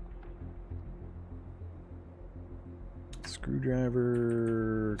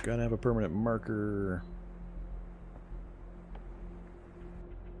 Screwdriver. Gotta have a permanent marker.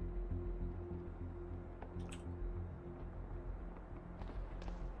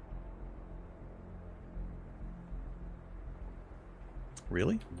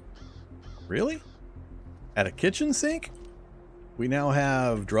 Really? Really? At a kitchen sink? We now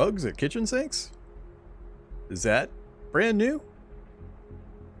have drugs at kitchen sinks? Is that brand new?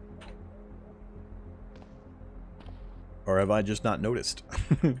 Or have I just not noticed?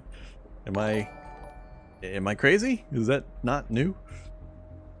 Am I crazy? Is that not new?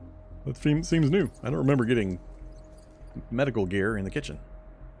 That seems new. I don't remember getting medical gear in the kitchen.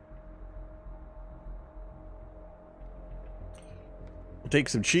 We'll take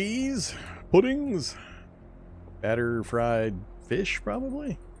some cheese, puddings, batter fried fish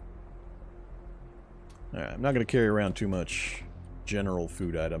probably. Alright, I'm not going to carry around too much general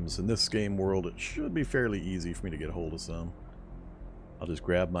food items. In this game world, it should be fairly easy for me to get a hold of some. I'll just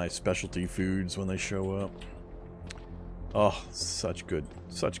grab my specialty foods when they show up. Oh, such good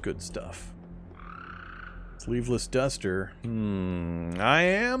stuff. Sleeveless duster. I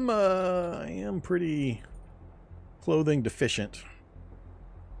am pretty clothing deficient.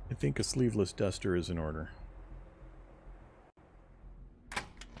 I think a sleeveless duster is in order.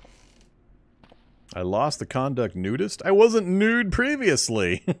 I lost the conduct nudist? I wasn't nude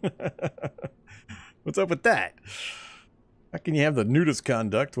previously. What's up with that? How can you have the nudist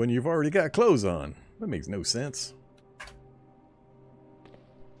conduct when you've already got clothes on? That makes no sense.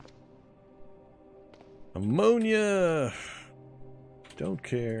 Ammonia. Don't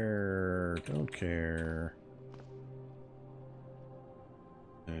care. Don't care.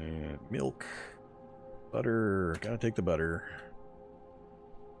 And milk. Butter. Gotta take the butter.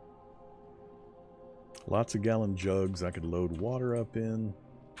 Lots of gallon jugs I could load water up in.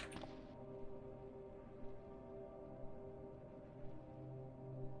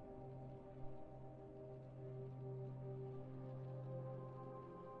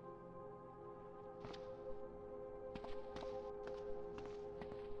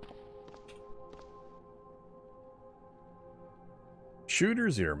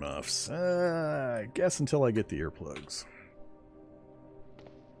 Shooter's earmuffs. I guess until I get the earplugs.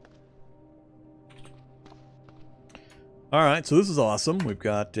 Alright, so this is awesome. We've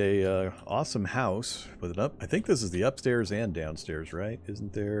got a awesome house with it up. I think this is the upstairs and downstairs, right?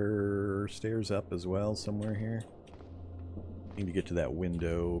 Isn't there stairs up as well somewhere here? Need to get to that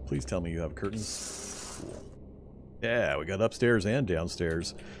window. Please tell me you have curtains. Yeah, we got upstairs and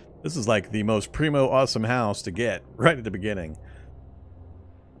downstairs. This is like the most primo awesome house to get right at the beginning.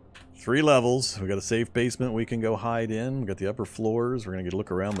 3 levels. We got a safe basement we can go hide in. We got the upper floors. We're gonna get a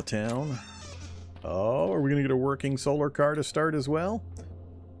look around the town. Oh, are we gonna get a working solar car to start as well?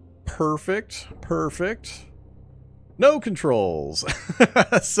 Perfect. Perfect. No controls.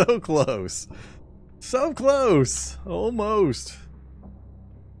 So close. So close. Almost.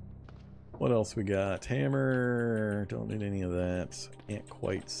 What else we got? Hammer. Don't need any of that. Can't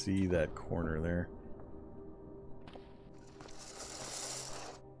quite see that corner there.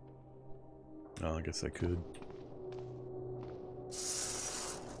 Oh, I guess I could.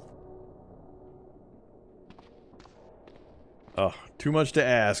 Oh, too much to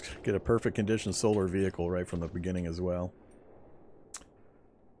ask. Get a perfect condition solar vehicle right from the beginning as well.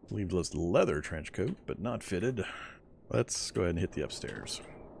 Sleeveless leather trench coat, but not fitted. Let's go ahead and hit the upstairs.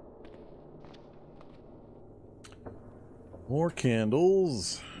 More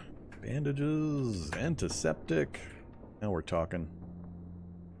candles, bandages, antiseptic. Now we're talking.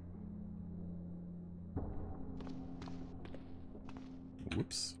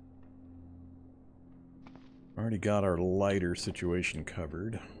 Whoops. Already got our lighter situation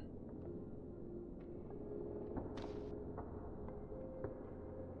covered.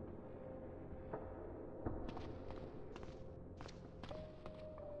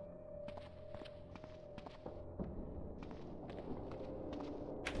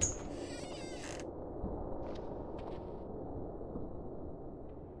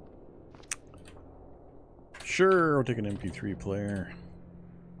 Sure, we'll take an MP3 player.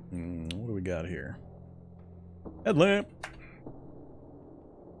 What do we got here? Headlamp.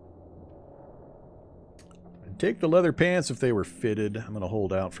 I'd take the leather pants if they were fitted. I'm going to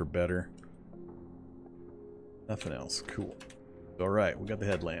hold out for better. Nothing else. Cool. Alright, we got the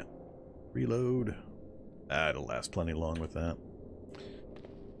headlamp. Reload. Ah, it'll last plenty long with that.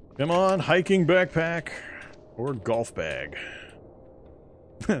 Come on, hiking backpack. Or golf bag.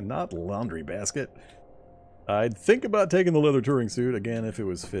 Not laundry basket. I'd think about taking the leather touring suit again if it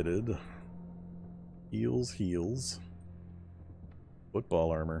was fitted. Heels, heels.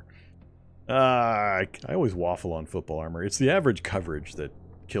 Football armor. I always waffle on football armor. It's the average coverage that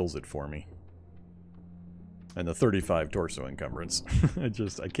kills it for me. And the 35 torso encumbrance.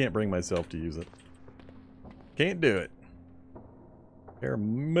 I can't bring myself to use it. Can't do it.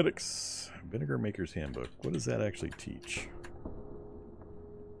 Paramedics. Vinegar Maker's Handbook. What does that actually teach?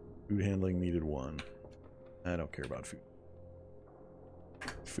 Food handling needed 1. I don't care about food.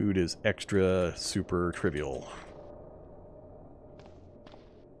 Food is extra super trivial.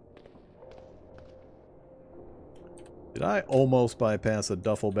 Did I almost bypass a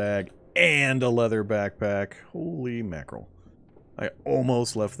duffel bag and a leather backpack? Holy mackerel. I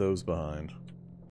almost left those behind.